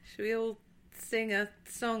Should we all sing a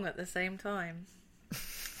song at the same time?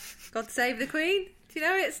 God Save the Queen? Do you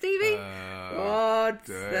know it, Stevie? God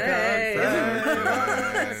Save.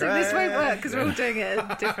 So this won't work because we're all doing it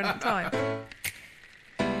at a different time.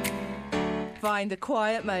 Find a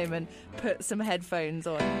quiet moment, put some headphones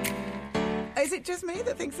on. Is it just me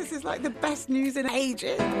that thinks this is like the best news in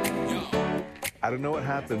ages? I don't know what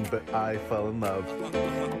happened, but I fell in love.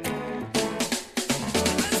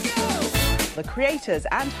 The creators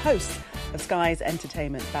and hosts of Sky's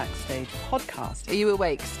Entertainment Backstage podcast. Are you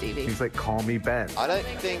awake, Stevie? He's like, call me Ben. I don't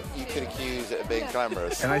think you could accuse it of being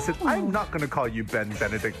glamorous. And I said, I'm not going to call you Ben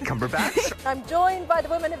Benedict Cumberbatch. I'm joined by the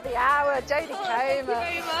woman of the hour, Jodie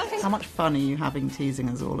Comer. How much fun are you having teasing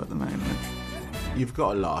us all at the moment? You've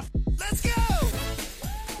got to laugh. Let's go!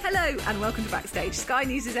 Hello and welcome to Backstage, Sky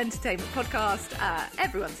News' entertainment podcast.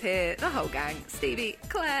 Everyone's here, the whole gang. Stevie,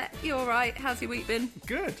 Claire, you all right? How's your week been?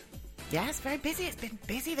 Good. Yes, very busy. It's been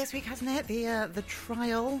busy this week, hasn't it? The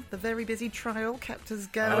trial, the very busy trial kept us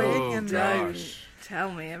going. Don't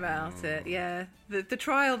tell me about it. Yeah, the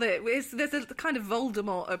trial there's a kind of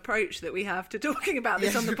Voldemort approach that we have to talking about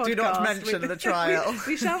this on the podcast. Do not mention the trial.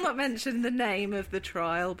 We shall not mention the name of the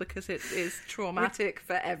trial because it is traumatic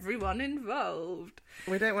for everyone involved.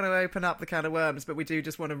 We don't want to open up the can of worms, but we do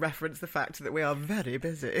just want to reference the fact that we are very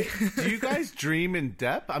busy. Do you guys dream in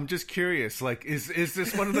depth? I'm just curious. Like, is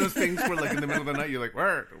this one of those things where, like, in the middle of the night, you're like,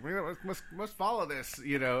 we must follow this,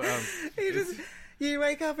 you know? You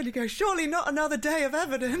wake up and you go, surely not another day of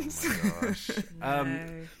evidence. Oh gosh.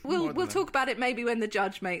 We'll talk about it maybe when the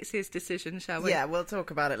judge makes his decision, shall we? Yeah, we'll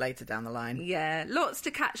talk about it later down the line. Yeah, lots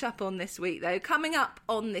to catch up on this week, though. Coming up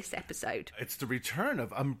on this episode. It's the return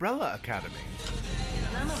of Umbrella Academy.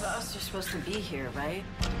 None of us are supposed to be here, right?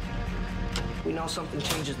 We know something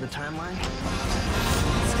changes the timeline.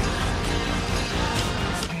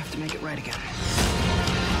 We have to make it right again.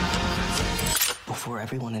 Before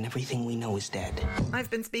everyone and everything we know is dead. I've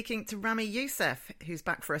been speaking to Ramy Youssef, who's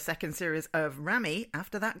back for a second series of Ramy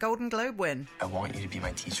after that Golden Globe win. I want you to be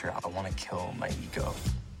my teacher. I want to kill my ego.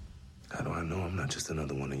 How do I know I'm not just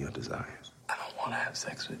another one of your desires? I don't want to have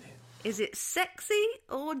sex with you. Is it sexy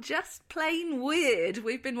or just plain weird?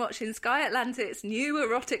 We've been watching Sky Atlantic's new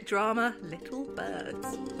erotic drama, Little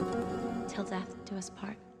Birds. Till death do us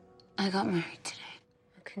part. I got married today.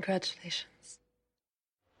 Congratulations.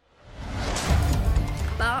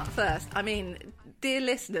 But first, I mean, dear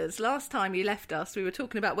listeners, last time you left us, we were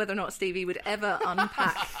talking about whether or not Stevie would ever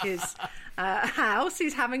unpack his house.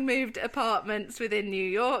 He's having moved apartments within New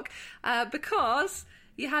York because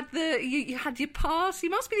you had you had your pass.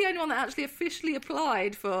 You must be the only one that actually officially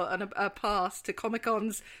applied for a pass to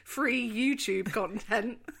Comic-Con's free YouTube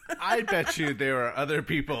content. I bet you there are other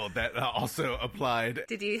people that also applied.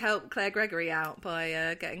 Did you help Claire Gregory out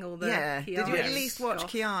by getting all the Keanu? Did you at least watch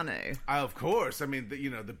off? Keanu? Of course. I mean,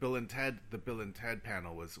 the Bill and Ted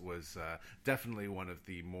panel was definitely one of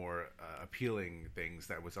the more appealing things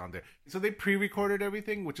that was on there. So they pre-recorded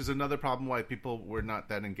everything, which is another problem why people were not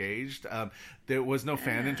that engaged. There was no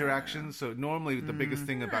fan interaction. So normally the biggest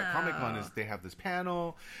thing about Comic-Con is they have this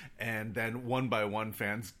panel, and then one by one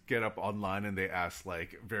fans get up online and they ask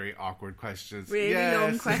like very awkward questions. Really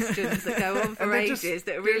long questions that go on for ages,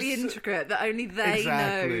 that are really intricate, that only they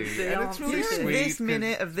know the and answers. it's really sweet. This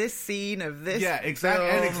minute of this scene of this. Yeah, exactly.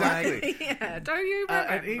 film, And exactly. Yeah, don't you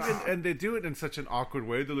remember? And they do it in such an awkward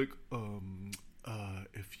way. They're like,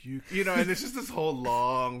 if you know, and it's just this whole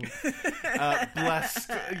long, blessed,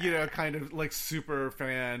 kind of like super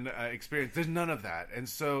fan experience. There's none of that. And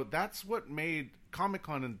so that's what made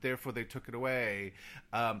Comic-Con, and therefore they took it away.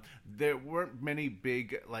 There weren't many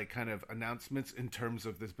big kind of announcements in terms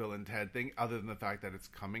of this Bill and Ted thing, other than the fact that it's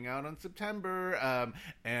coming out on September,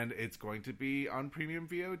 and it's going to be on premium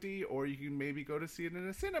VOD, or you can maybe go to see it in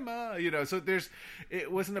a cinema. So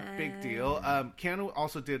it wasn't a big deal. Keanu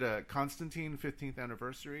also did a Constantine 15th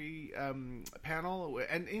anniversary panel,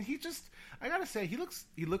 and he just, I gotta say, he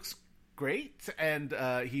looks great, and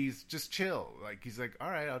he's just chill. Like, he's like, all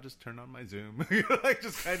right, I'll just turn on my Zoom.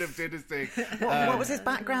 Just kind of did his thing. What was his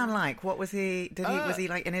background like? What was he? Was he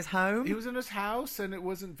like in his home? He was in his house, and it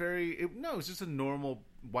wasn't it was just a normal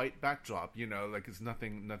white backdrop. Like it's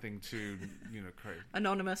nothing too crazy.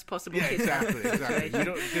 Anonymous, possible. Yeah, exactly.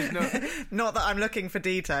 There's no. Not that I'm looking for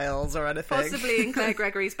details or anything. Possibly in Claire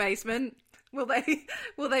Gregory's basement. Will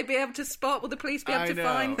they be able to spot? Will the police be able to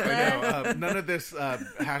find I Claire? know. None of this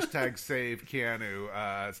hashtag save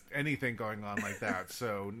Keanu, anything going on like that.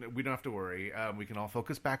 So we don't have to worry. We can all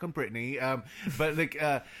focus back on Brittany. But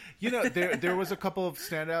there was a couple of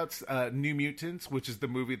standouts. New Mutants, which is the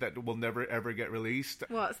movie that will never ever get released.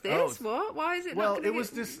 What's this? What? Why is it? Well, not it was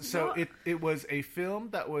this. So it was a film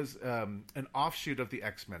that was an offshoot of the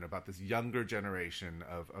X-Men about this younger generation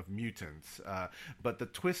of mutants. But the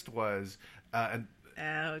twist was.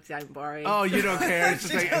 Oh, don't worry. Oh, you don't care. It's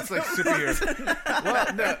just like superheroes.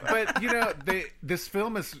 Well, no, but this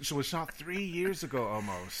film was shot 3 years ago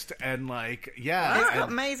almost, and it's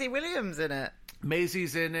got Maisie Williams in it.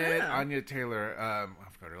 Maisie's in it. Anya Taylor. I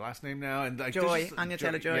forgot her last name now. And Anya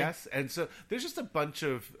Taylor-Joy. Yes, and so there's just a bunch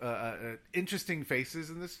of interesting faces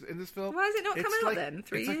in this film. Why has it not come out then?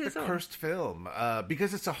 3 years It's like the on. cursed film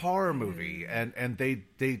because it's a horror movie, and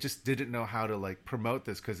they just didn't know how to promote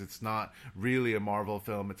this because it's not really a Marvel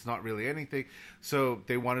film. It's not really anything. So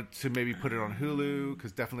they wanted to maybe put it on Hulu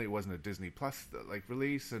because definitely it wasn't a Disney Plus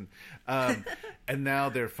release, and now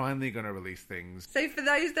they're finally going to release things. So for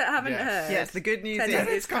those that haven't heard, yes, the good news is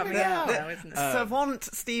it's coming out now, isn't it? Savant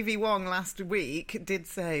Stevie Wong last week did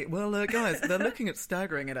say, well, guys, they're looking at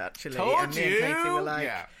staggering it, actually. Told me and Katie were like...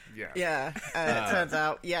 Yeah. It turns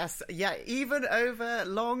out, yes. Yeah, even over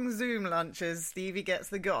long Zoom lunches, Stevie gets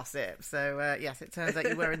the gossip. So, yes, it turns out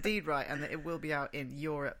you were indeed right, and that it will be out in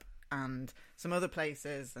Europe and some other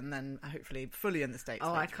places, and then hopefully fully in the States.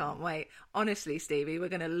 Oh, I can't wait. Honestly, Stevie, we're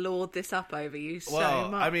going to lord this up over you so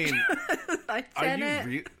much. I mean,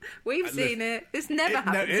 we've seen it. This never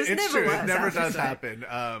happens. It's true. It never does happen.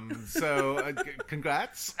 So,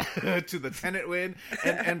 congrats to the Tenet win,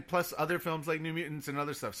 and plus other films like New Mutants and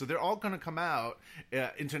other stuff. So they're all going to come out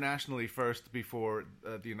internationally first before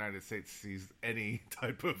the United States sees any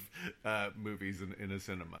type of movies in a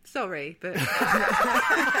cinema. Sorry, but...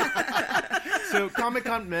 So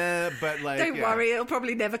Comic-Con, but don't worry, it'll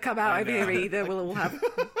probably never come out over here either. We'll all have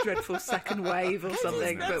dreadful second wave or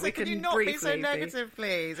something. But we can you not briefly be so negative,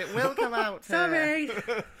 please? It will come out. Sorry.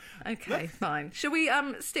 Okay, fine. Shall we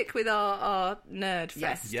stick with our Nerd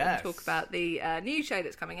Fest and talk about the new show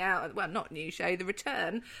that's coming out? Well, not new show, the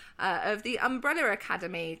return of the Umbrella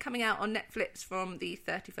Academy, coming out on Netflix from the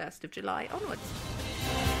 31st of July onwards.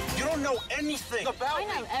 You don't know anything about I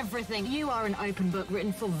know everything. You are an open book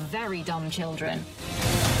written for very dumb children.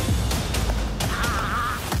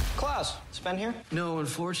 Klaus, it's Ben here? No,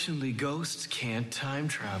 unfortunately, ghosts can't time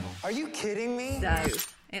travel. Are you kidding me? So,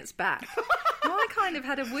 it's back. Well, I kind of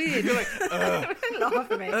had a weird... You're like,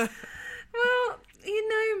 laugh at me. Well, you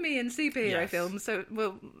know me and superhero films, so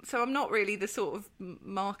I'm not really the sort of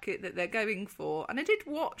market that they're going for. And I did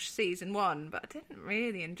watch season 1, but I didn't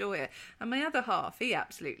really enjoy it. And my other half, he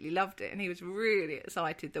absolutely loved it, and he was really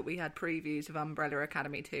excited that we had previews of Umbrella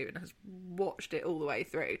Academy 2, and has watched it all the way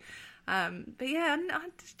through. But yeah,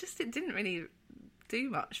 it didn't really do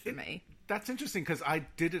much for me. That's interesting because I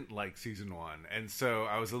didn't like season 1, and so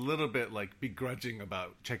I was a little bit begrudging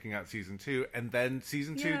about checking out season 2. And then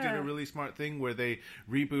season 2 did a really smart thing where they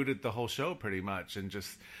rebooted the whole show pretty much and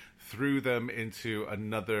just threw them into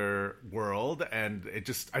another world, and it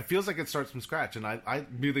feels like it starts from scratch. And I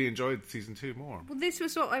really enjoyed season 2 more. Well, this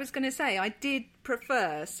was what I was going to say. I did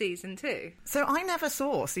prefer season 2. So I never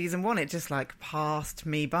saw season 1. It just passed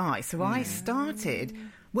me by. So I started.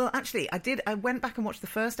 Well, actually, I did. I went back and watched the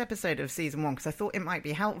first episode of season 1 because I thought it might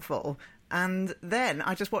be helpful. And then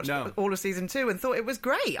I just watched all of season 2 and thought it was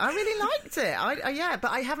great. I really liked it. But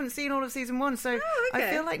I haven't seen all of season 1. So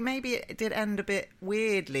I feel like maybe it did end a bit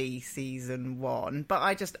weirdly, season 1. But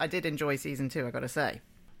I did enjoy season 2, I got to say.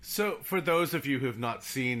 So, for those of you who have not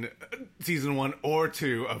seen season 1 or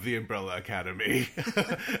 2 of The Umbrella Academy,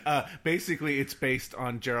 basically it's based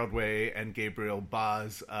on Gerald Way and Gabriel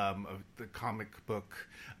Baz, of the comic book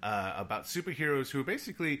about superheroes who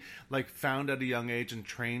basically found at a young age and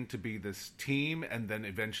trained to be this team, and then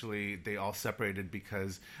eventually they all separated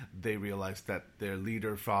because they realized that their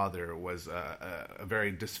leader father was a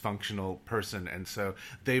very dysfunctional person, and so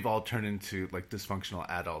they've all turned into dysfunctional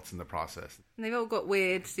adults in the process. And they've all got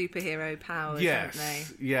weird superhero powers, haven't they?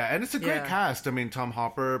 Yeah, and it's a great cast. I mean, Tom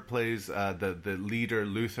Hopper plays the leader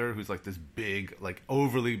Luther, who's this big,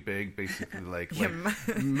 overly big, basically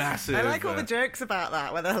massive. I like all the jokes about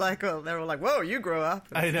that, where they're all like, "Whoa, you grow up."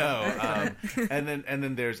 I know. And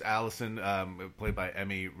then there's Allison, played by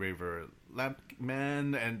Emmy Raver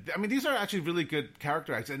Lampman, and I mean these are actually really good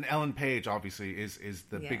character acts. And Ellen Page obviously is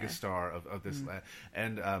the biggest star of this,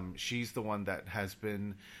 and she's the one that has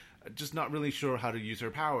been just not really sure how to use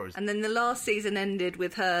her powers. And then the last season ended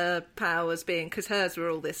with her powers being, because hers were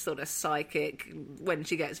all this sort of psychic, when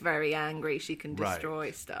she gets very angry she can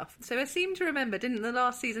destroy stuff. So I seem to remember, didn't the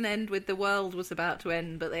last season end with the world was about to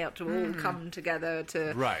end but they had to all come together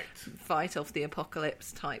to fight off the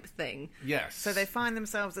apocalypse type thing? Yes. So they find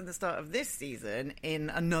themselves at the start of this season in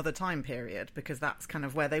another time period, because that's kind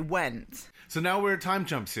of where they went. So now we're a time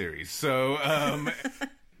jump series. So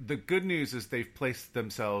the good news is they've placed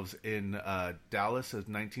themselves in Dallas of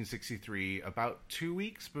 1963, about 2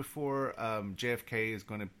 weeks before JFK is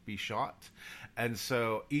going to be shot. And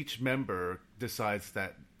so each member decides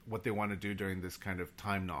that what they want to do during this kind of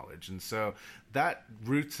time knowledge. And so that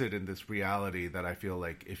roots it in this reality that I feel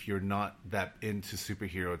like if you're not that into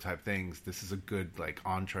superhero type things, this is a good like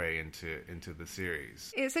entree into the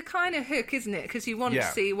series. It's a kind of hook, isn't it? Because you want to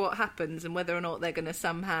see what happens and whether or not they're going to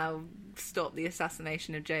somehow stop the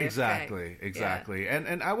assassination of JFK. Exactly. Yeah.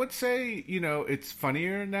 And I would say, it's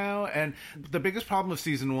funnier now. And the biggest problem of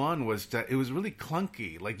season 1 was that it was really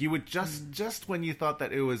clunky. Like you would just when you thought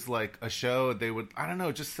that it was like a show, they would, I don't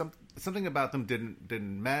know, just something about them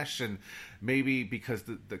didn't mesh, and maybe because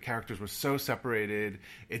the characters were so separated,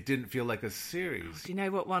 it didn't feel like a series. Do you know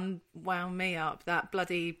what one wound me up? That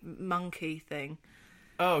bloody monkey thing.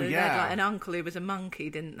 Oh, They yeah. had like an uncle who was a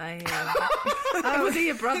monkey, didn't they? Was he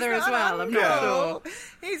a brother as well? I'm not sure.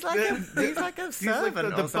 He's like a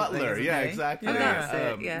servant the or something, butler. isn't Yeah, he? exactly. Oh, that's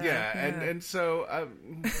it. Yeah. And so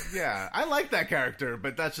I like that character,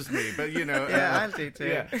 but that's just me. But I do too.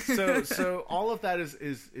 Yeah. So all of that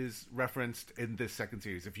is referenced in this second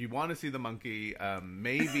series. If you want to see the monkey,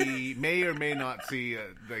 may or may not see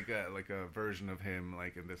like a version of him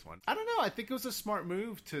like in this one. I don't know. I think it was a smart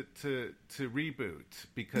move to reboot.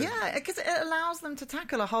 Because it allows them to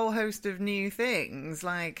tackle a whole host of new things.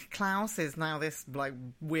 Like Klaus is now this like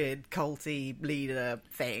weird culty leader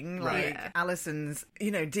thing. Like Alison's,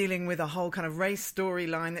 dealing with a whole kind of race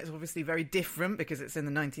storyline that's obviously very different because it's in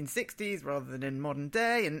the 1960s rather than in modern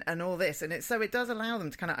day, and all this. And so it does allow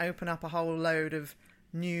them to kind of open up a whole load of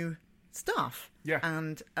new stuff. Yeah.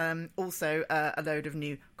 And also a load of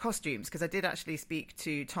new costumes, because I did actually speak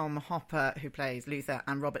to Tom Hopper, who plays Luther,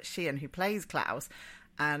 and Robert Sheehan, who plays Klaus.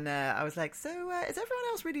 And I was like, so is everyone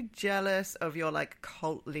else really jealous of your like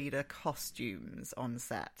cult leader costumes on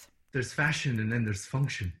set? There's fashion and then there's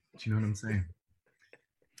function. Do you know what I'm saying?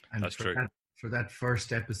 And that's true. For that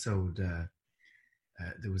first episode,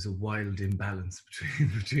 there was a wild imbalance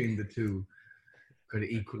between the two kind of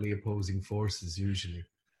equally opposing forces usually.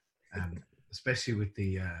 Especially with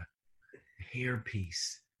the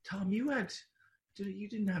hairpiece. Tom, you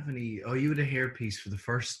didn't have any... Oh, you had a hairpiece for the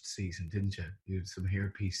first season, didn't you? You had some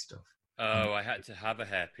hairpiece stuff. Oh, I had to have a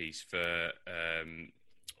hairpiece for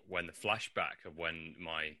when the flashback of when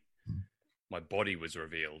my body was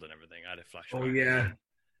revealed and everything. I had a flashback. Oh, yeah.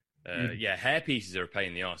 Yeah, hairpieces are a pain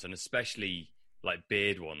in the arse, and especially like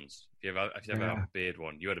bead ones. If you ever have a beard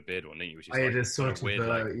one, you had a beard one, didn't you? Which is I had a sort of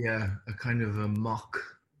a kind of a mock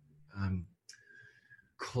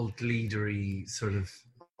cult leadery sort of,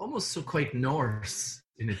 almost so quite Norse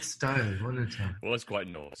in its style, wasn't it, Tom? It was quite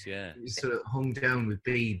Norse, yeah. It sort of hung down with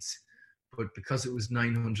beads, but because it was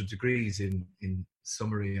 900 degrees in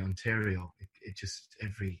Summery, Ontario, it just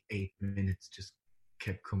every 8 minutes just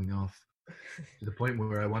kept coming off to the point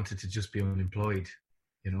where I wanted to just be unemployed,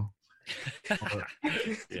 or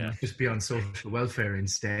just be on social welfare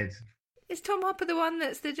instead. Is Tom Hopper the one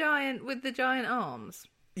that's the giant with the giant arms?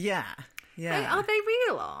 Yeah. Are they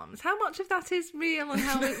real arms? How much of that is real and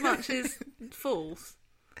how much is false?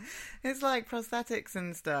 It's like prosthetics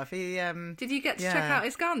and stuff. Did you get to check out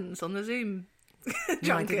his guns on the Zoom?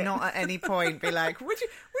 No, I did not at any point be like, would you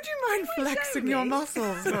mind flexing your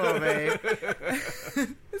muscles for me?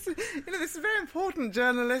 This is very important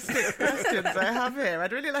journalistic questions I have here.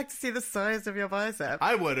 I'd really like to see the size of your bicep.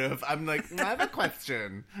 I would have. I'm like, I have a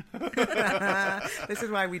question. This is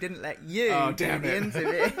why we didn't let you do the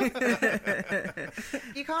interview.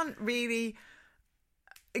 You can't really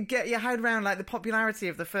get your head around like the popularity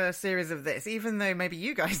of the first series of this, even though maybe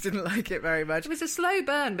you guys didn't like it very much. It was a slow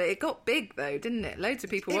burn, but it got big though, didn't it? Loads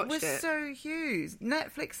of people watched it. It was so huge.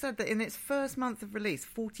 Netflix said that in its first month of release,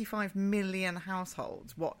 45 million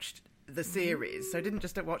households watched the series. So didn't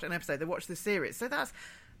just watch an episode, they watched the series. So that's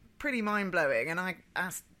pretty mind-blowing. And I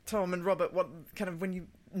asked Tom and Robert what kind of, when you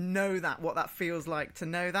know that, what that feels like to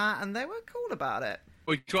know that, and they were cool about it.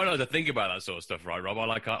 We try not to think about that sort of stuff, right, Rob?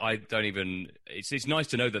 I don't even... It's nice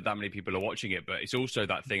to know that many people are watching it, but it's also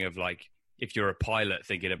that thing of, like, if you're a pilot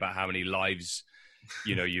thinking about how many lives,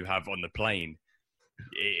 you have on the plane,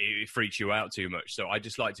 it freaks you out too much. So I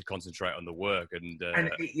just like to concentrate on the work. And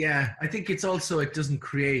I think it's also, it doesn't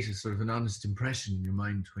create a sort of an honest impression in your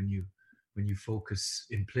mind when you focus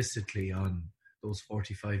implicitly on those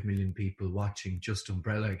 45 million people watching just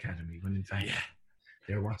Umbrella Academy, when in fact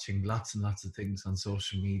they're watching lots and lots of things on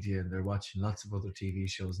social media, and they're watching lots of other TV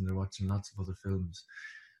shows, and they're watching lots of other films.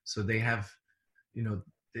 So they have,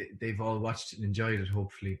 they've all watched and enjoyed it,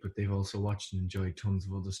 hopefully, but they've also watched and enjoyed tons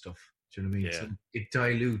of other stuff. Do you know what I mean? Yeah. So it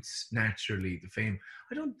dilutes naturally the fame.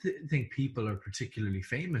 I don't think people are particularly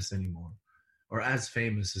famous anymore, or as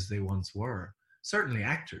famous as they once were. Certainly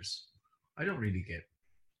actors. I don't really get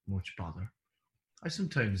much bother. I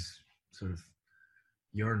sometimes sort of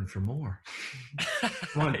yearn for more.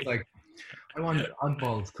 I want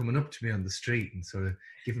oddballs coming up to me on the street and sort of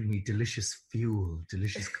giving me delicious fuel,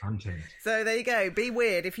 delicious content. So there you go. Be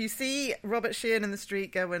weird. If you see Robert Sheehan in the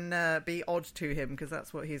street, go and be odd to him, because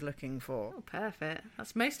that's what he's looking for. Oh, perfect.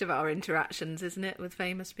 That's most of our interactions, isn't it, with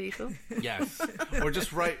famous people? Yes. Or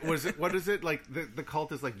just write, what is it? Like the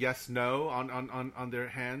cult is like yes, no on their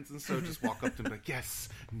hands, and so just walk up to them like yes,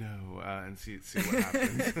 no, and see what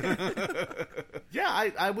happens.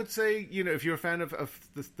 Yeah, I would say, if you're a fan of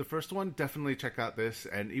the first one, definitely check out this.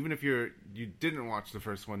 And even if you didn't watch the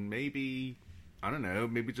first one, maybe, I don't know,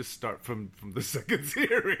 maybe just start from the second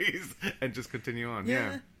series and just continue on.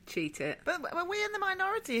 Yeah. Cheat it. But we're in the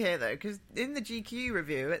minority here, though, because in the GQ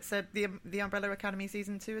review it said the Umbrella Academy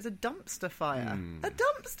Season 2 is a dumpster fire. A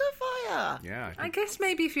dumpster fire! Yeah. I guess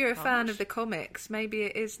maybe if you're a fan of the comics, maybe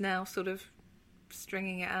it is now sort of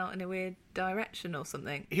stringing it out in a weird direction or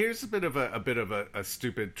something. Here's a bit of a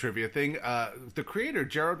stupid trivia thing. The creator,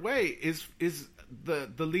 Gerard Way, is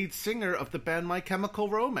the lead singer of the band My Chemical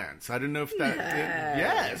Romance. I don't know if that...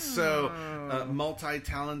 Yes. So,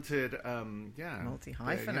 multi-talented...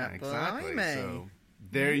 Multi-hyphenate. Yeah, exactly. Blimey. So,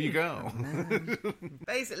 there you go.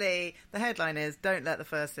 Basically, the headline is, don't let the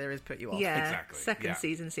first series put you off. Yeah. Exactly. Second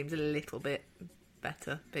season seems a little bit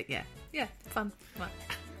better. But yeah, fun. Right.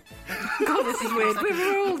 God, this is weird.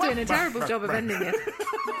 We're all doing a terrible job of ending it.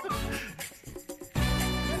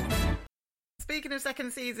 Speaking of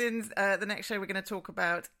second seasons, the next show we're going to talk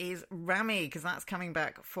about is Ramy, because that's coming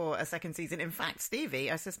back for a second season. In fact,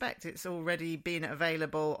 Stevie, I suspect it's already been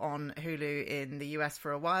available on Hulu in the US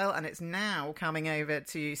for a while, and it's now coming over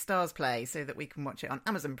to Stars Play so that we can watch it on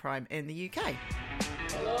Amazon Prime in the UK.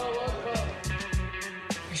 Hello, welcome.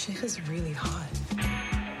 Your sheikh is really hot.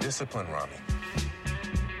 Discipline, Ramy.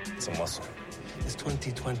 It's a muscle. It's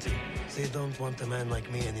 2020. They don't want a man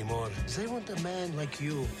like me anymore. They want a man like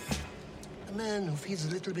you. A man who feels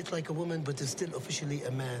a little bit like a woman but is still officially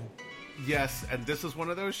a man. Yes, and this is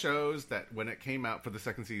one of those shows that when it came out for the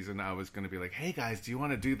second season, I was going to be like, hey guys, do you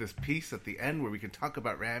want to do this piece at the end where we can talk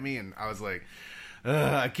about Ramy? And I was like,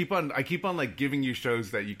 I keep on like giving you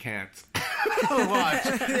shows that you can't watch.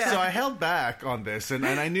 So I held back on this, and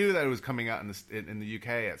I knew that it was coming out in the UK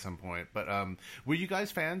at some point. But were you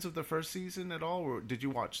guys fans of the first season at all, or did you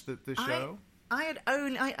watch the show? I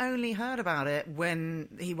only heard about it when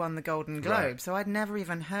he won the Golden Globe, so I'd never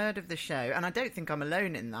even heard of the show, and I don't think I'm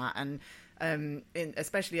alone in that. And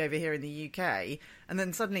especially over here in the UK, and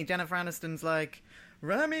then suddenly Jennifer Aniston's like,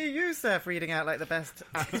 Ramy Youssef reading out like the best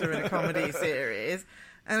actor in a comedy series.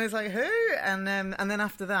 And it's like, who? And then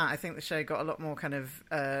after that, I think the show got a lot more kind of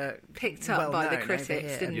picked up by the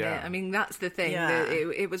critics, didn't it? I mean, that's the thing. Yeah.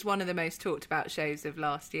 It was one of the most talked about shows of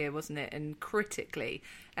last year, wasn't it? And critically,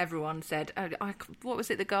 everyone said, what was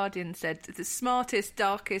it The Guardian said? The smartest,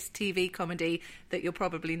 darkest TV comedy that you're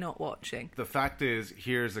probably not watching. The fact is,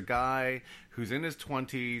 here's a guy who's in his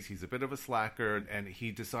 20s, he's a bit of a slacker, and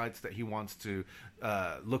he decides that he wants to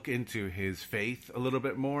look into his faith a little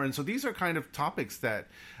bit more. And so these are kind of topics that,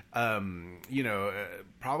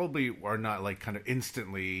 probably are not like kind of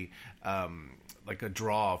instantly like a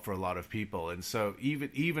draw for a lot of people. And so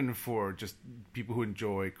even for just people who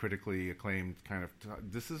enjoy critically acclaimed kind of,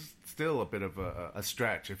 this is still a bit of a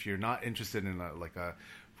stretch if you're not interested in a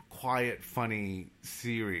quiet, funny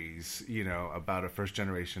series, about a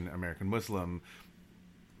first-generation American Muslim.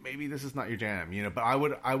 Maybe this is not your jam, But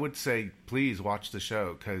I would say, please watch the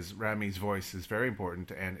show, because Ramy's voice is very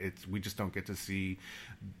important, and we just don't get to see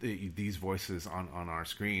these voices on our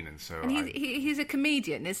screen, and so. And he's a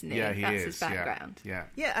comedian, isn't he? Yeah, That's his background. Yeah.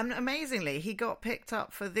 And amazingly, he got picked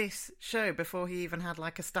up for this show before he even had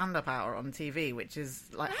like a stand-up hour on TV, which is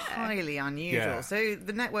like highly unusual. Yeah. So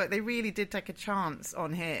the network, they really did take a chance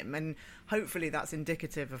on him, and hopefully that's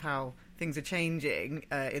indicative of how things are changing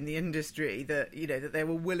in the industry, that that they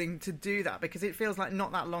were willing to do that, because it feels like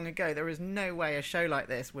not that long ago there is no way a show like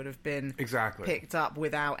this would have been picked up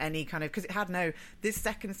without any kind of, because it had no, this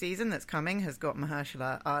second season that's coming has got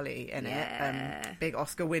Mahershala Ali in it, big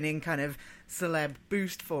Oscar-winning kind of celeb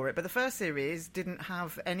boost for it, but the first series didn't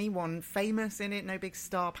have anyone famous in it, no big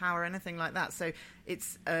star power, anything like that. So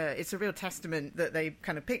it's a real testament that they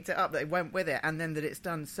kind of picked it up, that they went with it, and then that it's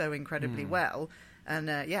done so incredibly well. And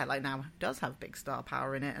like now does have big star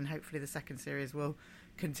power in it, and hopefully the second series will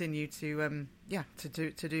continue to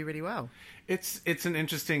do really well. It's an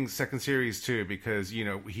interesting second series too, because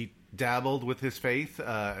he dabbled with his faith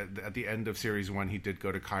at the end of series 1. He did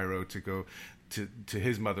go to Cairo to go to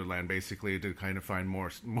his motherland, basically, to kind of find more.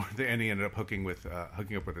 And he ended up hooking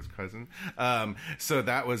up with his cousin. So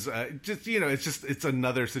that was it's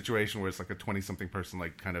another situation where it's like a 20-something person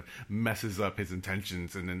like kind of messes up his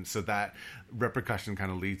intentions, and then so that repercussion kind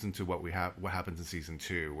of leads into what happens in season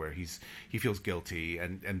 2, where he feels guilty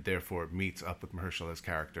and therefore meets up with Mahershala's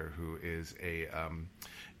character, who is a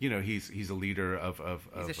he's a leader of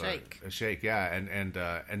a sheikh. A sheikh, yeah,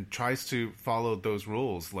 and tries to follow those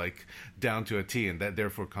rules like down to a T, and that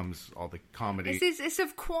therefore comes all the comedy. It's a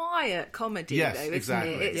quiet comedy, yes, though, isn't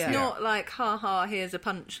exactly. it? It's not like ha, here's a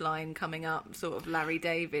punchline coming up, sort of Larry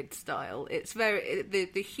David style. It's very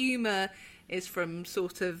the humour is from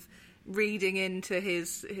sort of reading into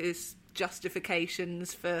his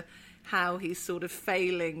justifications for how he's sort of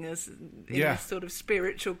failing as in this sort of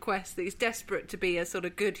spiritual quest, that he's desperate to be a sort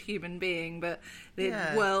of good human being, but the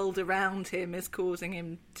world around him is causing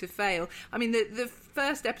him to fail. I mean, the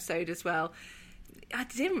first episode as well, I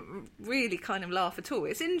didn't really kind of laugh at all.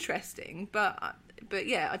 It's interesting, but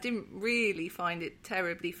yeah, I didn't really find it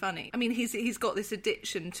terribly funny. I mean, he's got this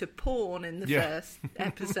addiction to porn in the first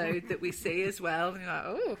episode that we see as well. And you're like,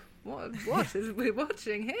 oh, what is we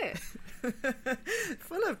watching here?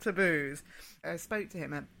 Full of taboos. I spoke to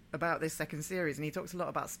him about this second series, and he talks a lot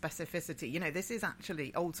about specificity. This is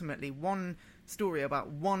actually ultimately one story about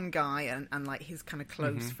one guy and like his kind of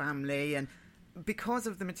close family, and because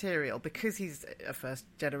of the material, because he's a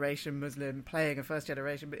first-generation Muslim playing a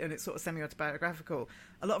first-generation, and it's sort of semi-autobiographical,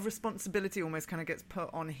 a lot of responsibility almost kind of gets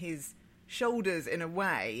put on his shoulders in a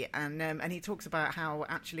way, and he talks about how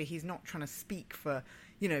actually he's not trying to speak for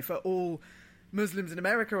all Muslims in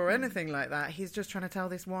America or anything like that. He's just trying to tell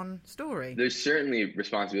this one story. There's certainly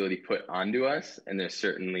responsibility put onto us, and there's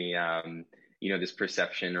certainly this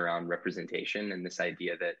perception around representation, and this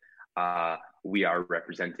idea that we are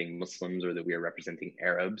representing Muslims, or that we are representing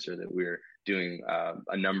Arabs, or that we're doing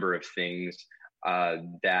a number of things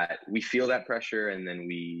that we feel that pressure, and then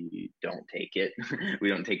we don't take it. We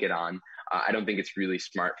don't take it on. I don't think it's really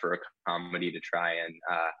smart for a comedy to try and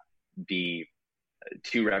be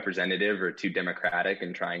too representative or too democratic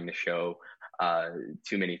and trying to show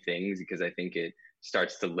too many things, because I think it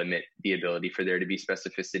starts to limit the ability for there to be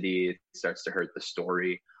specificity. It starts to hurt the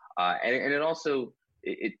story, and it also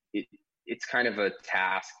it's kind of a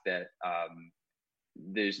task that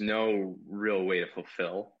there's no real way to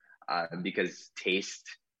fulfill, because taste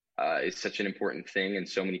is such an important thing, and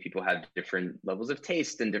so many people have different levels of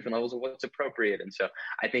taste and different levels of what's appropriate. And so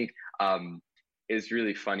I think it's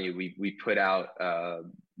really funny. We put out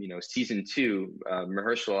season 2.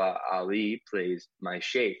 Mahershala Ali plays my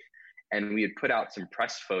sheikh, and we had put out some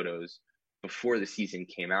press photos before the season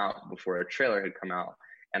came out, before a trailer had come out,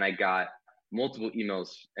 and I got multiple emails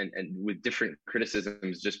and with different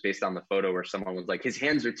criticisms just based on the photo, where someone was like, his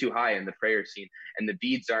hands are too high in the prayer scene and the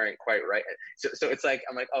beads aren't quite right. So it's like,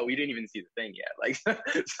 I'm like, oh, we didn't even see the thing yet. Like,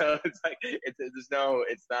 so it's like, it's not,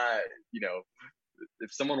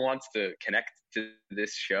 if someone wants to connect to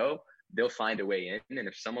this show, they'll find a way in. And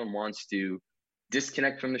if someone wants to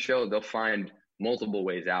disconnect from the show, they'll find multiple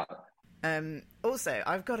ways out. Also,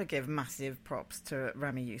 I've got to give massive props to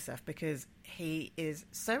Ramy Youssef, because he is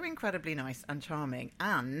so incredibly nice and charming,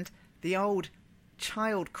 and the old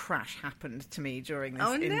child crash happened to me during this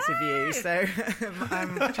interview. So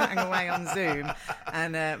I'm chatting away on Zoom,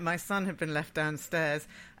 and my son had been left downstairs,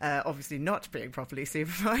 obviously not being properly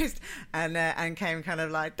supervised, and came kind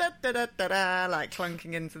of like da da da da da, like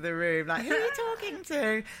clunking into the room, like, who are you talking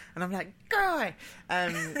to? And I'm like, guy,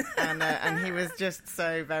 and he was just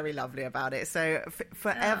so very lovely about it. So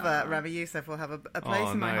forever, Ramy Youssef will have a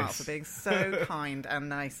place in my heart for being so kind and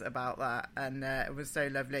nice about that, and it was so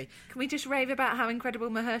lovely. Can we just rave about how incredible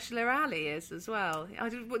Mahershala Ali is as well? I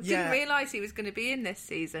didn't realise he was going to be in this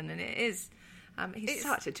season, and it is. He's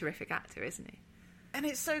such a terrific actor, isn't he? And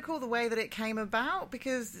it's so cool the way that it came about,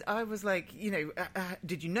 because I was like,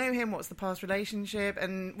 did you know him? What's the past relationship?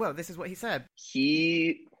 And, well, this is what he said.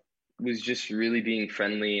 He was just really being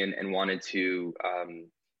friendly and wanted to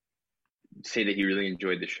say that he really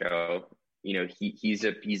enjoyed the show. You know, he's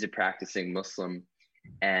a practicing Muslim,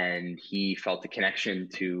 and he felt a connection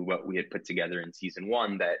to what we had put together in season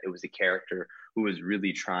 1, that it was a character who was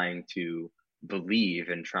really trying to believe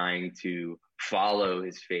and trying to follow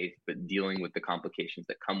his faith, but dealing with the complications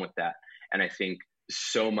that come with that. And I think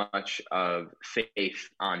so much of faith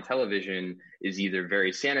on television is either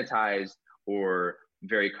very sanitized or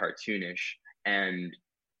very cartoonish, and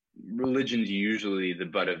religion's usually the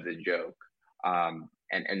butt of the joke.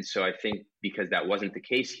 And so I think because that wasn't the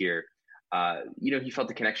case here, you know, he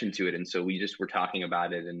felt a connection to it. And so we just were talking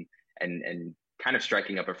about it and kind of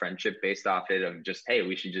striking up a friendship based off it, of just, hey,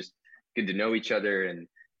 we should just get to know each other. And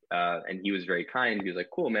he was very kind. He was like,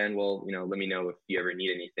 cool, man. Well, you know, let me know if you ever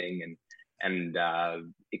need anything. And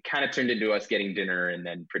it kind of turned into us getting dinner. And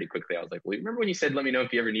then pretty quickly I was like, well, remember when you said, let me know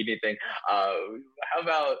if you ever need anything? How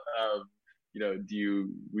about, you know,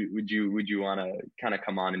 would you want to kind of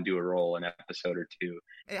come on and do a role, an episode or two?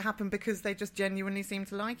 It happened because they just genuinely seem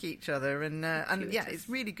to like each other, and yeah, it's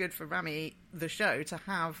really good for Ramy, the show, to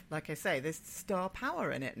have, like I say, this star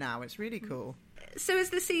power in it now. It's really cool. So is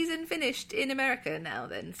the season finished in America now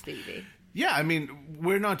then, Stevie? Yeah, I mean,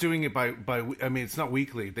 we're not doing it by. I mean, it's not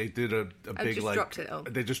weekly. They did a big just dropped it. Oh.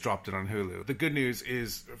 They just dropped it on Hulu. The good news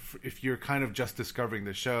is, if you're kind of just discovering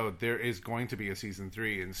the show, there is going to be a season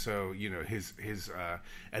 3, and so you know his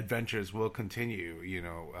adventures will continue. You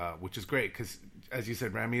know, which is great because, as you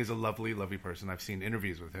said, Ramy is a lovely, lovely person. I've seen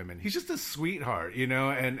interviews with him, and he's just a sweetheart. You know,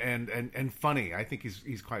 and funny. I think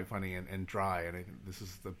he's quite funny and dry, and I think this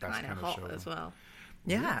is the best kind of hot show as well.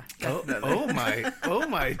 Yeah. Oh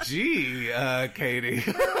my, gee, Katie.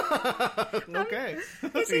 Okay.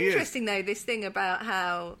 It's interesting though, this thing about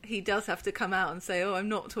how he does have to come out and say, "Oh, I'm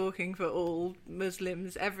not talking for all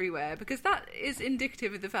Muslims everywhere," because that is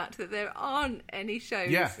indicative of the fact that there aren't any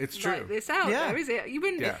shows like this out there, is it? You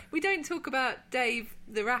wouldn't. Yeah. We don't talk about Dave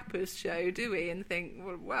the Rapper's show, do we? And think,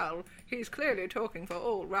 well, he's clearly talking for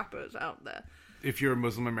all rappers out there. If you're a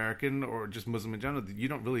Muslim American or just Muslim in general, you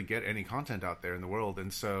don't really get any content out there in the world,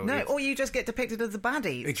 and so or you just get depicted as the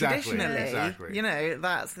baddies. Exactly, traditionally. exactly. You know,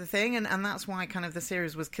 that's the thing, and that's why kind of the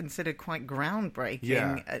series was considered quite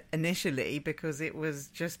groundbreaking initially, because it was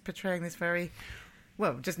just portraying this very,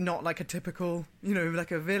 well, just not like a typical, you know, like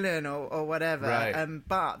a villain or whatever. Right.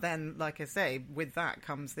 But then, like I say, with that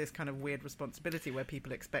comes this kind of weird responsibility where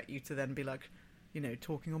people expect you to then be like, you know,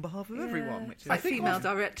 talking on behalf of everyone. Which is like female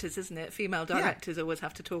directors, isn't it? Female directors always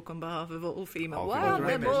have to talk on behalf of all female.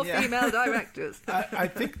 We're more female directors. I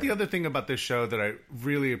think the other thing about this show that I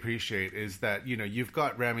really appreciate is that, you know, you've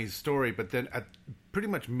got Ramy's story, but then at pretty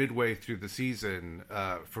much midway through the season,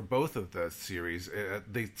 for both of the series,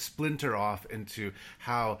 they splinter off into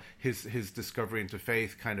how his discovery into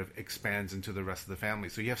faith kind of expands into the rest of the family.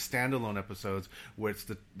 So you have standalone episodes where it's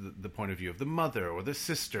the point of view of the mother or the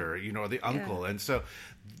sister, you know, or the uncle, and so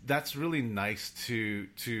that's really nice to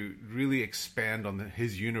really expand on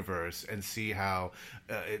his universe and see how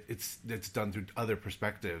it's done through other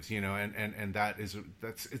perspectives, you know, and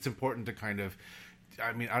it's important to kind of.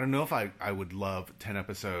 I mean, I don't know if I would love 10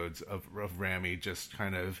 episodes of Ramy just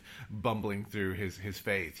kind of bumbling through his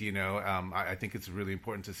faith, you know. I think it's really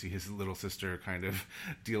important to see his little sister kind of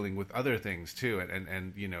dealing with other things too,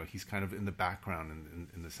 and you know, he's kind of in the background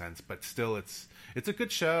in the sense, but still it's a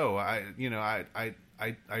good show. I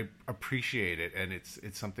appreciate it, and it's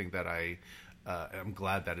something that I'm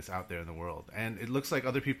glad that it's out there in the world, and it looks like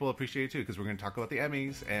other people appreciate it too, because we're going to talk about the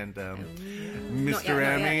Emmys and Mr.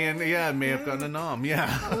 Ramy, and may have gotten a nom.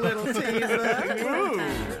 A little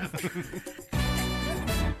teaser.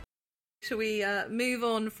 Shall we move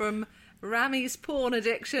on from Ramy's porn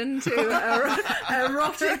addiction to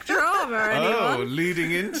erotic drama? Anyone? Oh,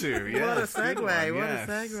 leading into what a segue! What a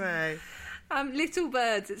segue! Little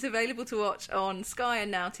Birds, it's available to watch on Sky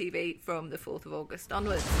and Now TV from the 4th of August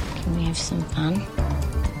onwards. Can we have some fun?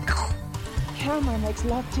 Camera makes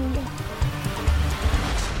love to you.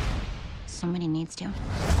 Somebody needs to.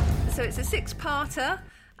 So it's a 6-parter.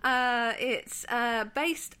 It's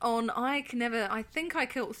based on, I think I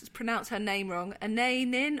can pronounce her name wrong, Anais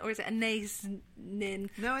Nin, or is it Anais Nin?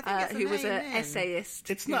 No, I think it's who was an Nin. Essayist.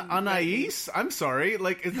 It's not Anais. I'm sorry.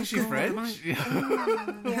 Like, isn't she French?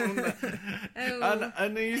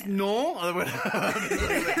 Anais, no.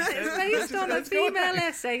 It's based on a female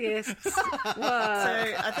essayist's work. So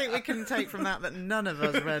I think we can take from that none of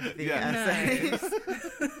us read the essays.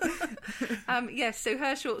 Yes, so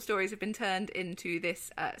her short stories have been turned into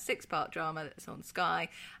this 6-part drama that's on Sky.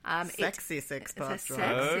 Sexy 6-part it's a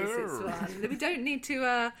drama. sexy 6-1. We don't need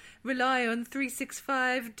to rely on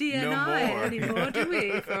 365 DNI anymore, do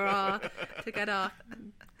we? To get our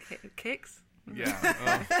kicks.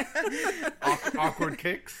 Yeah. Awkward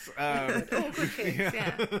kicks. Awkward kicks,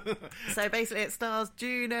 yeah. So basically it stars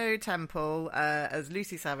Juno Temple as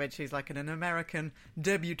Lucy Savage, who's like an American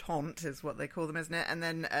debutante, is what they call them, isn't it? And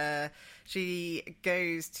then she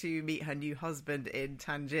goes to meet her new husband in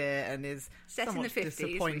Tangier and is set somewhat in the 50s,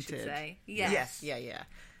 disappointed. we should say. Yes. Yeah.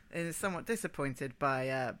 And is somewhat disappointed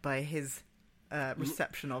by his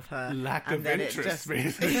reception of her. Lack of interest,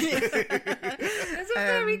 basically. There's a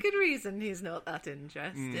very good reason he's not that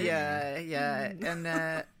interested. Yeah.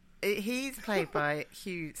 And he's played by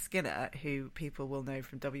Hugh Skinner, who people will know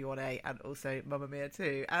from W1A and also Mamma Mia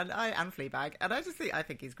 2, and Fleabag. And I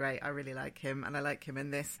think he's great. I really like him, and I like him in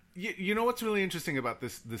this. You know what's really interesting about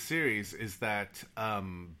the series is that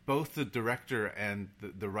both the director and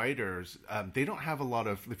the writers, they don't have a lot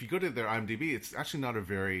of. If you go to their IMDb, it's actually not a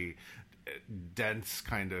very dense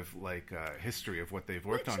kind of like history of what they've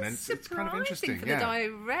worked on, and it's kind of interesting for the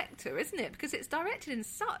director, isn't it? Because it's directed in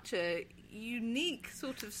such a unique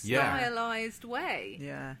sort of stylized way.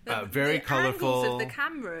 Very the colourful angles of the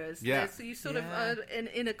cameras. So you sort of are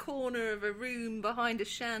in a corner of a room behind a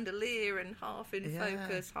chandelier and half in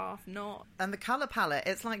focus, half not. And the colour palette,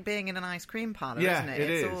 it's like being in an ice cream parlour, isn't it?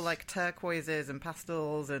 It's all like turquoises and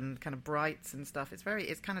pastels and kind of brights and stuff.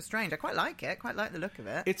 It's kind of strange. I quite like it. Quite like the look of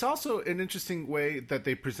it. It's also an interesting way that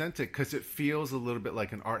they present it because it feels a little bit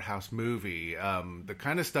like an art house movie. The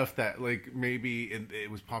kind of stuff that like maybe it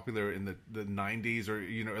was popular in the 90s or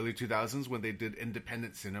early 2000s when they did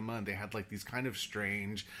independent cinema and they had like these kind of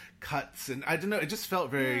strange cuts, and I don't know, it just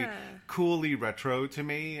felt very coolly retro to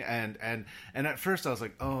me, and at first I was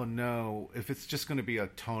like, oh no, if it's just going to be a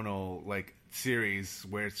tonal like series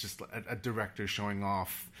where it's just a director showing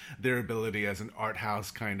off their ability as an art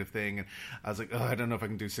house kind of thing, and I was like, oh, I don't know if I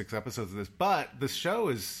can do 6 episodes of this, but the show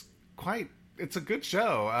is it's a good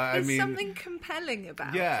show. There's something compelling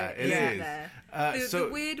about it. Yeah, it is. The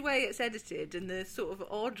weird way it's edited and the sort of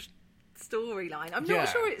odd storyline. I'm not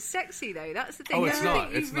sure it's sexy though. That's the thing. Oh,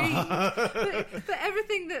 it's not. But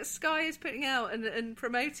everything that Sky is putting out and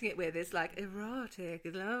promoting it with is like erotic.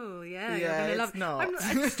 Oh yeah, you're gonna love. Not.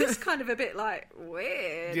 It's just kind of a bit like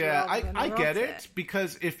weird. Yeah, I get it,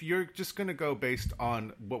 because if you're just going to go based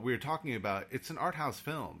on what we were talking about, it's an art house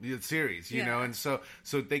film, series, you know, and so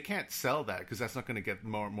they can't sell that because that's not going to get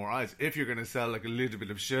more eyes. If you're going to sell like a little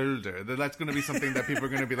bit of shoulder, then that's going to be something that people are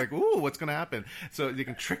going to be like, ooh, what's going to happen? So you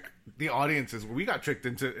can trick the audiences. We got tricked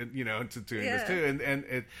into doing this too, and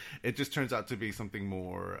it just turns out to be something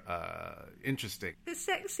more interesting. The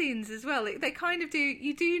sex scenes as well, they kind of do.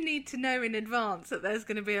 You do need to know in advance that there's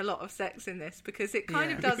going to be a lot of sex in this, because it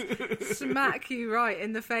kind of does smack you right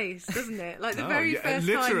in the face, doesn't it? Like the very first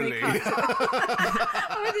literally. time they cut.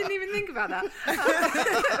 Oh, I didn't even think about that.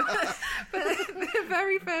 But the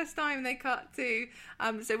very first time they cut to,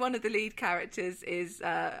 so one of the lead characters is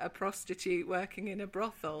a prostitute working in a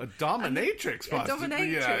brothel. A dominatrix, possibly.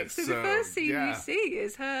 Dominatrix. So the first scene you see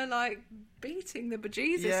is her like beating the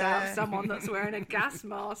bejesus out of someone that's wearing a gas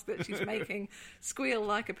mask that she's making squeal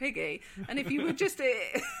like a piggy. And if you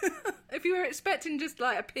were expecting just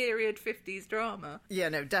like a period 50s drama. Yeah,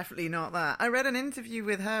 no, definitely not that. I read an interview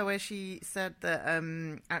with her where she said that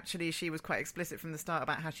actually she was quite explicit from the start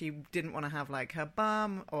about how she didn't want to have like her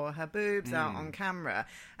bum or her boobs out on camera.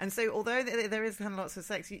 And so although there is kind of lots of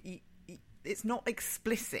sex, it's not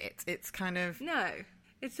explicit. It's kind of... No,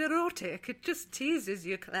 it's erotic. It just teases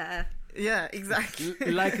you, Claire. Yeah,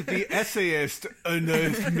 exactly. Like the essayist, you're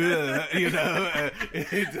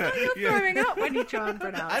throwing up when you try and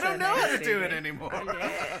pronounce it. I don't know how to do it anymore.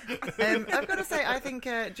 I've got to say, I think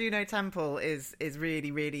Juno Temple is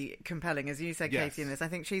really, really compelling. As you said, Katie, in this, I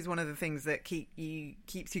think she's one of the things that keeps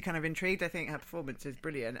you kind of intrigued. I think her performance is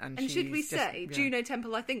brilliant. And should we say, Juno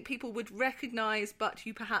Temple, I think people would recognise, but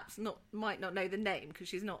you perhaps might not know the name, because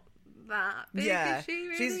she's not that big, is she,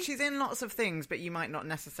 really? She's in lots of things, but you might not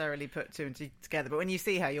necessarily put two and two together. But when you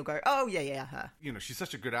see her, you'll go, oh yeah, her. She's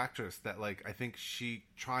such a good actress that like I think she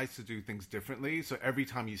tries to do things differently. So every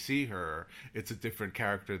time you see her, it's a different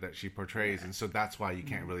character that she portrays, and so that's why you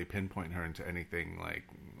can't really pinpoint her into anything like,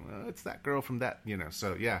 well, it's that girl from that.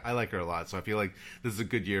 So yeah, I like her a lot. So I feel like this is a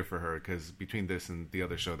good year for her, because between this and the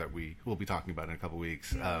other show that we will be talking about in a couple weeks,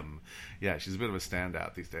 she's a bit of a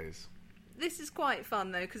standout these days. this is quite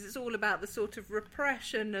fun, though, because it's all about the sort of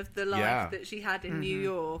repression of the life Yeah. that she had in New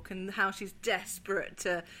York and how she's desperate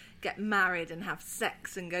to get married and have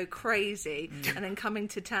sex and go crazy, and then coming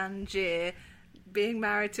to Tangier, being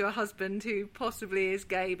married to a husband who possibly is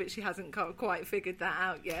gay, but she hasn't quite figured that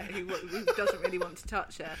out yet, who doesn't really want to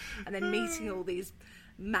touch her, and then meeting all these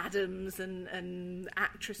madams and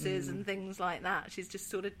actresses and things like that. She's just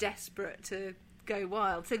sort of desperate to go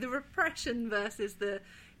wild. So the repression versus the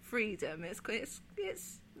freedom, it's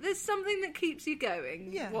there's something that keeps you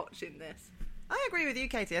going watching this. I agree with you,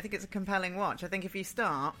 Katie. I think it's a compelling watch. I think if you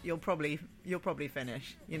start, you'll probably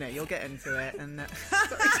finish. You know, you'll get into it, and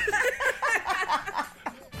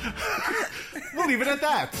we'll leave it at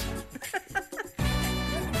that.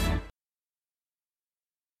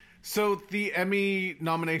 So the Emmy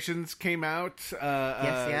nominations came out.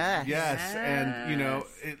 Yes, and you know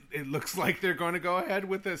it looks like they're going to go ahead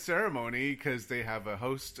with the ceremony because they have a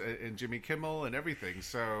host in Jimmy Kimmel and everything.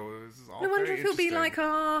 So this is all. I wonder very if it'll be interesting. like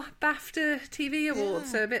our BAFTA TV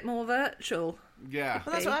awards, so a bit more virtual. Yeah.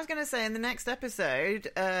 Well, that's what I was going to say. In the next episode,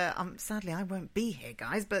 sadly I won't be here,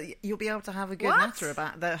 guys, but you'll be able to have a good natter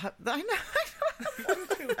about the. I know.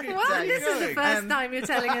 What? This is the first time you're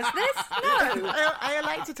telling us this? No. I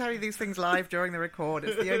like to tell you these things live during the record.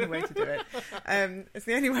 It's the only way to do it. It's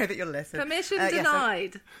the only way that you'll listen. Permission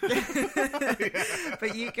denied.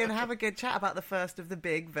 But you can have a good chat about the first of the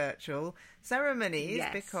big virtual ceremonies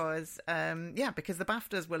because the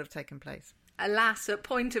BAFTAs will have taken place. Alas, at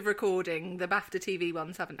point of recording, the BAFTA TV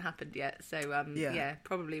ones haven't happened yet. So,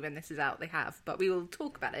 probably when this is out, they have. But we will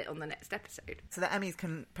talk about it on the next episode. So the Emmys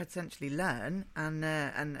can potentially learn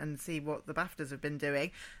and see what the BAFTAs have been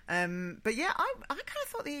doing. But yeah, I kind of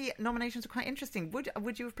thought the nominations were quite interesting.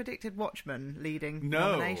 Would you have predicted Watchmen leading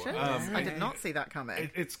nominations? I did not see that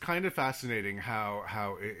coming. It's kind of fascinating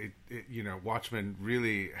how it Watchmen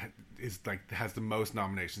really is has the most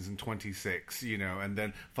nominations in 26, and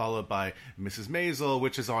then followed by Mrs. Maisel,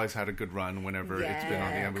 which has always had a good run whenever it's been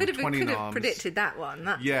on the Emmy. Could have predicted that one.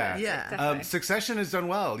 That's Succession has done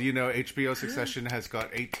well. HBO Succession has got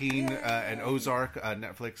 18, and Ozark,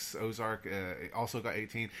 Netflix Ozark also got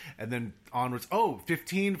 18, and then onwards.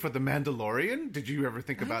 15 for The Mandalorian. Did you ever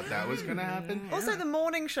think about that was going to happen? Also, The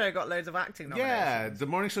Morning Show got loads of acting nominations. Yeah, The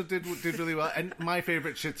Morning Show did really well, and my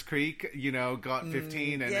favorite Schitt's Creek, got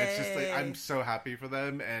 15, and it's just I'm so happy for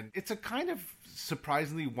them, and it's a kind of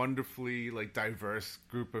surprisingly wonderfully diverse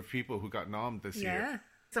group of people who got nommed this year.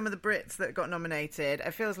 Some of the Brits that got nominated,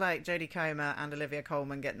 it feels like Jodie Comer and Olivia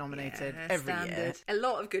Colman get nominated every year. A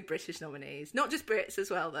lot of good British nominees, not just Brits as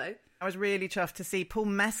well, though. I was really chuffed to see Paul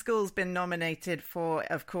Mescal's been nominated for,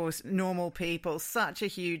 of course, Normal People. Such a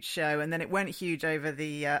huge show, and then it went huge over in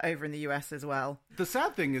the US as well. The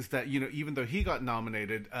sad thing is that even though he got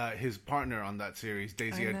nominated, his partner on that series,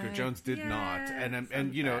 Daisy Edgar Jones, did not.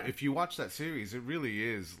 And if you watch that series, it really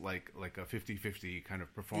is like a 50-50 kind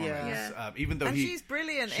of performance. Even though she's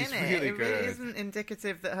brilliant in it. Really it really isn't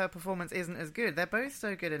indicative that her performance isn't as good. They're both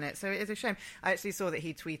so good in it, so it is a shame. I actually saw that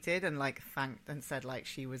he tweeted and thanked and said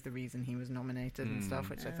she was the reason he was nominated and stuff,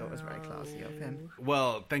 which I thought was very classy of him.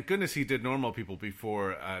 Well, thank goodness he did Normal People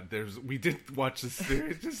before. We did watch this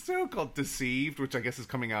series just called Deceived, which I guess is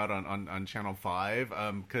coming out on Channel 5.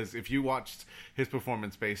 Because if you watched his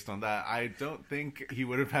performance based on that, I don't think he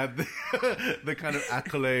would have had the kind of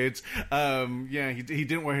accolades. He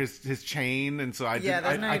didn't wear his chain, and so I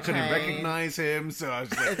couldn't recognize him. So I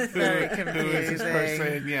was like, it's very confusing. Who is this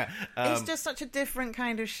person? Yeah, it's just such a different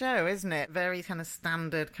kind of show, isn't it? Very kind of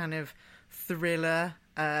standard kind of thriller,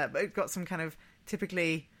 but it's got some kind of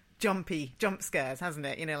typically jump scares, hasn't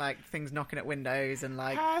it? Things knocking at windows and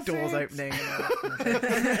doors opening and all that kind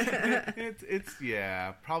of thing.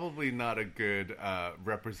 It's probably not a good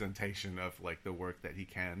representation of the work that he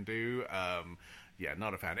can do.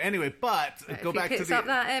 Not a fan. Anyway, but go back to the... If he picks up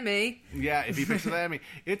that Emmy. Yeah, if he picks up that Emmy.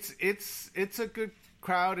 It's a good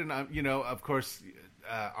crowd, and of course...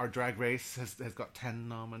 our Drag Race has got 10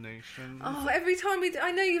 nominations. Oh, every time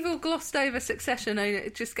I know you've all glossed over Succession,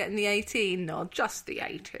 just getting the 18 nod, just the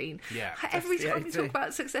 18. Yeah. Every time we talk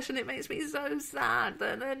about Succession, it makes me so sad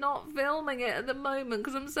that they're not filming it at the moment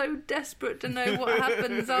because I'm so desperate to know what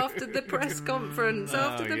happens after the press conference.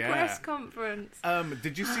 Press conference.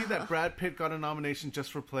 Did you see that Brad Pitt got a nomination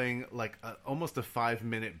just for playing almost a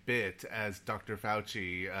 5-minute bit as Dr.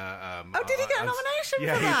 Fauci? Did he get a nomination for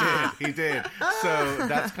that? Yeah, he did. So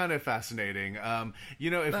that's kind of fascinating.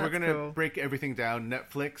 You know, if we're going to cool. break everything down,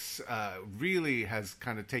 Netflix really has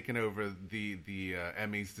kind of taken over the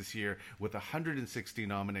Emmys this year with 160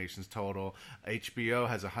 nominations total. HBO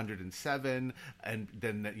has 107, and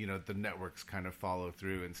then, you know, the networks kind of follow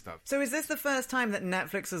through and stuff. So is this the first time that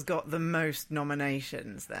Netflix has got the most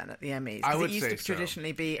nominations then at the Emmys? I Because would it used say to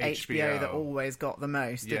traditionally be HBO. HBO that always got the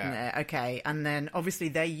most, didn't it? Okay, and then obviously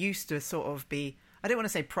they used to sort of be, I don't want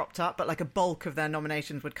to say propped up, but like a bulk of their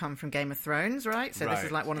nominations would come from Game of Thrones, right? So this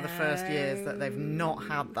is like one of the first years that they've not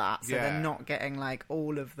had that. So they're not getting like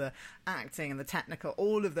all of the acting and the technical,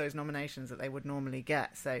 all of those nominations that they would normally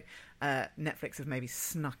get. So Netflix have maybe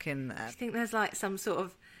snuck in there. I think there's like some sort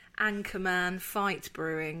of Anchorman fight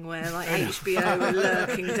brewing where like HBO are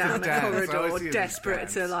lurking down the corridor desperate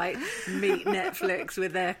to like meet Netflix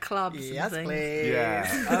with their clubs and things. Please.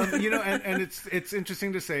 Yeah. You know, and it's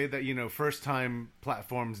interesting to say that, you know, first time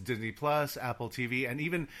platforms, Disney Plus, Apple TV, and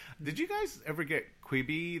even, did you guys ever get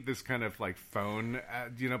Quibi, this kind of like phone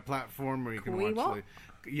you know, platform where you can watch what?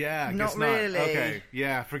 Yeah, I Not guess really. Okay,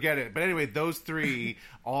 yeah, forget it. But anyway, those three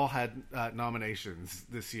all had nominations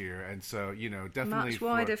this year, and so, you know, definitely Much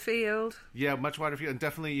wider field. Yeah, much wider field, and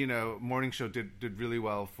definitely, you know, Morning Show did really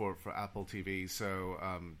well for Apple TV. So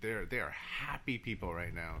they are happy people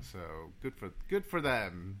right now. So good for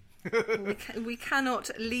them. We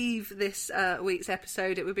cannot leave this week's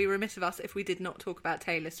episode. It would be remiss of us if we did not talk about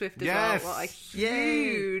Taylor Swift as well. What a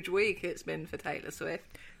huge week it's been for Taylor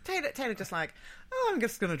Swift. Taylor just like, I'm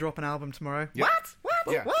just going to drop an album tomorrow. Yep. What?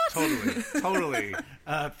 Yeah, What? totally.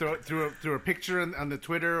 Threw a picture on the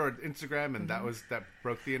Twitter or Instagram, and that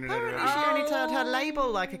broke the internet. She only told her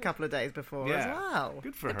label like a couple of days before as well.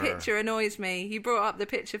 Good for her. The picture annoys me. You brought up the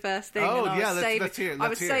picture first thing. Oh, and let's hear it. I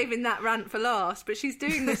was saving that rant for last, but she's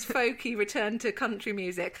doing this folky return to country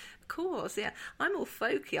music. Of course, yeah. I'm all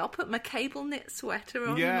folky. I'll put my cable knit sweater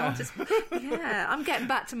on. Yeah. And I'll just, I'm getting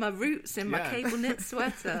back to my roots in my cable knit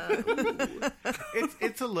sweater.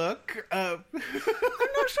 It's a look. I'm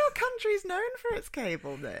not sure country's known for its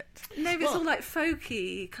cable knit. No, it's all like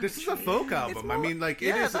folky country. This is a folk album. I mean, like,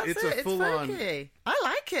 it's a full-on... I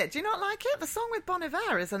like it. Do you not like it? The song with Bon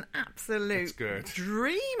Iver is an absolute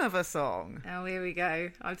dream of a song. Oh, here we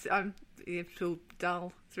go. It's all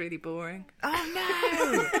dull. It's really boring. Oh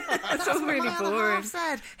no! It's all really boring.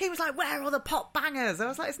 Said. He was like, "Where are all the pop bangers?" I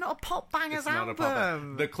was like, "It's not a pop bangers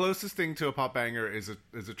album." The closest thing to a pop banger is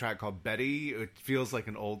a track called Betty. It feels like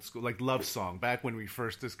an old school, like love song. Back when we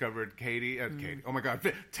first discovered Katie. Oh my God,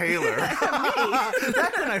 Taylor.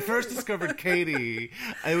 Back when I first discovered Katie,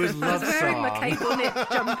 it was love song. Wearing my cable knit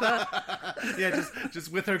jumper. Yeah, just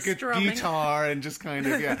with her guitar and just kind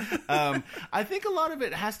of I think a lot of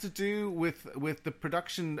it has to do with the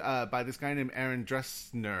production by this guy named Aaron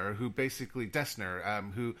Dessner, who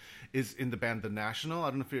is in the band The National.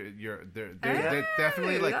 I don't know if they're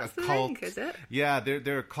definitely like a cult. Link, is it? Yeah,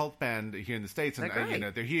 they're a cult band here in the States, and you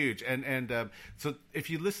know, they're huge. And so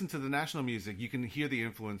if you listen to The National music, you can hear the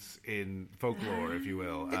influence in folklore, if you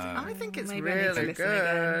will. I think it's really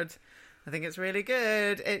good. I think it's really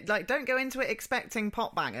good. Don't go into it expecting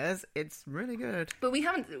pop bangers. It's really good. But we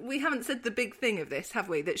haven't said the big thing of this, have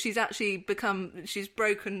we? That she's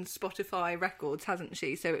broken Spotify records, hasn't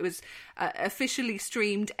she? So it was officially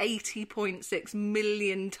streamed 80.6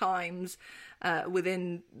 million times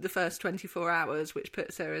within the first 24 hours, which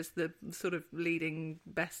puts her as the sort of leading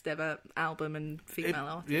best ever album and female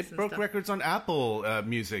artist. It broke records on Apple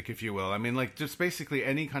Music, if you will. I mean, like, just basically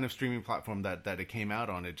any kind of streaming platform that it came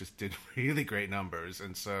out on, it just did really great numbers.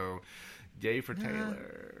 And so, yay for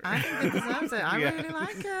Taylor. I think it deserves it. I really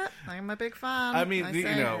like it. I'm a big fan. I mean,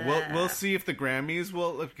 we'll see if the Grammys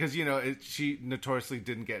will, because, you know, she notoriously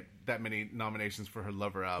didn't get that many nominations for her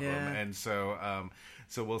Lover album, and so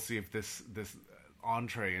we'll see if this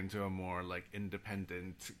entree into a more like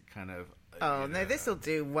independent kind of. Oh no, this will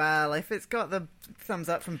do well. If it's got the thumbs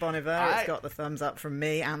up from Bon Iver, it's got the thumbs up from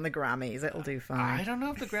me and the Grammys. It'll do fine. I don't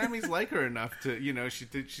know if the Grammys like her enough to, you know, she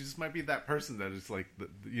just might be that person that is like,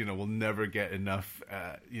 you know, will never get enough,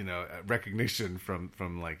 you know, recognition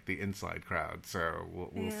from like the inside crowd. So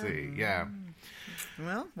we'll see. Yeah.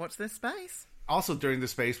 Well, watch this space. Also, during the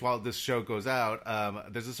space, while this show goes out,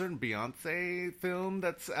 there's a certain Beyonce film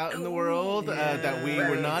that's out in the world that we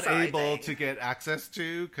were not able to get access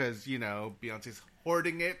to because, you know, Beyonce's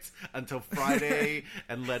hoarding it until Friday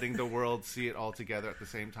and letting the world see it all together at the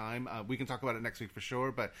same time. We can talk about it next week for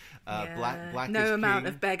sure, but Black no is amount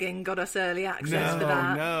King. of begging got us early access for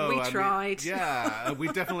that. We tried. We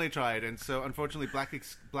definitely tried. And so, unfortunately, Black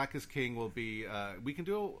is King will be... we can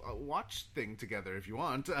do a watch thing together if you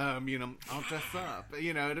want. I'll dress up.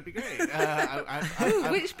 It'll be great.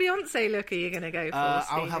 Which Beyonce look are you going to go for,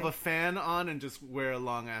 I'll have a fan on and just wear a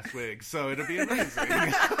long-ass wig, so it'll be amazing.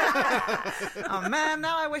 Oh, man,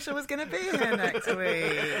 now I wish I was going to be here next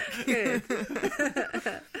week. Good.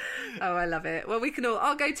 Oh, I love it. Well, we can all...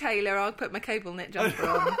 I'll go Taylor. I'll put my cable knit jumper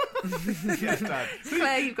on. Yes, done.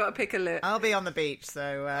 Claire, you've got to pick a look. I'll be on the beach,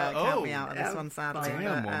 so count me out on this one, sadly.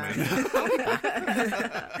 Damn, woman.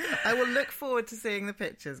 I will look forward to seeing the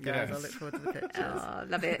pictures, guys. Yes. I'll look forward to the pictures. Oh,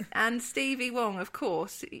 love it. And Stevie Wong, of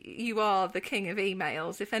course, you are the king of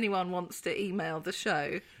emails. If anyone wants to email the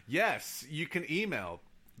show... Yes, you can email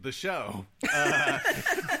the show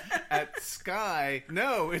at Sky.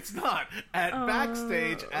 No, it's not. At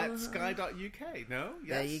backstage at sky.uk. No? Yes.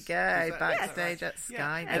 There you go. Backstage at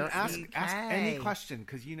sky.uk. And ask any question,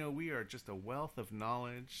 because, we are just a wealth of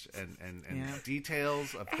knowledge and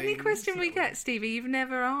details of Any things. question we get, Stevie, you've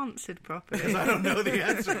never answered properly. Because I don't know the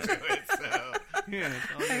answer to it, so... Yeah,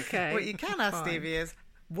 okay. What you can ask Stevie is,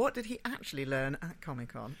 what did he actually learn at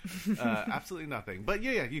Comic-Con? Absolutely nothing. But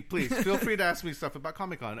you please feel free to ask me stuff about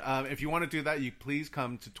Comic-Con. If you want to do that, you please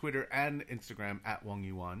come to Twitter and Instagram at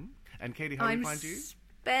WongYuan. And Katie, how do we find you?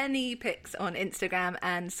 Spenny Pics on Instagram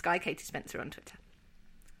and Sky Katie Spencer on Twitter.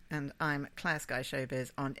 And I'm Claire Sky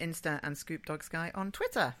Showbiz on Insta and Scoop Dog Sky on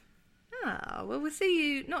Twitter. Well, we'll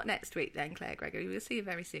see you not next week then, Claire Gregory. We'll see you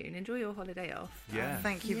very soon. Enjoy your holiday off. Yeah.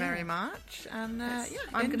 Thank you very much. And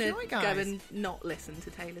I'm going to guys. go and not listen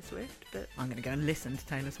to Taylor Swift, but I'm going to go and listen to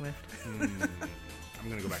Taylor Swift. I'm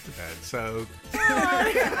going to go back to bed. So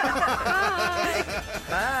Bye.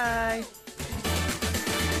 Bye.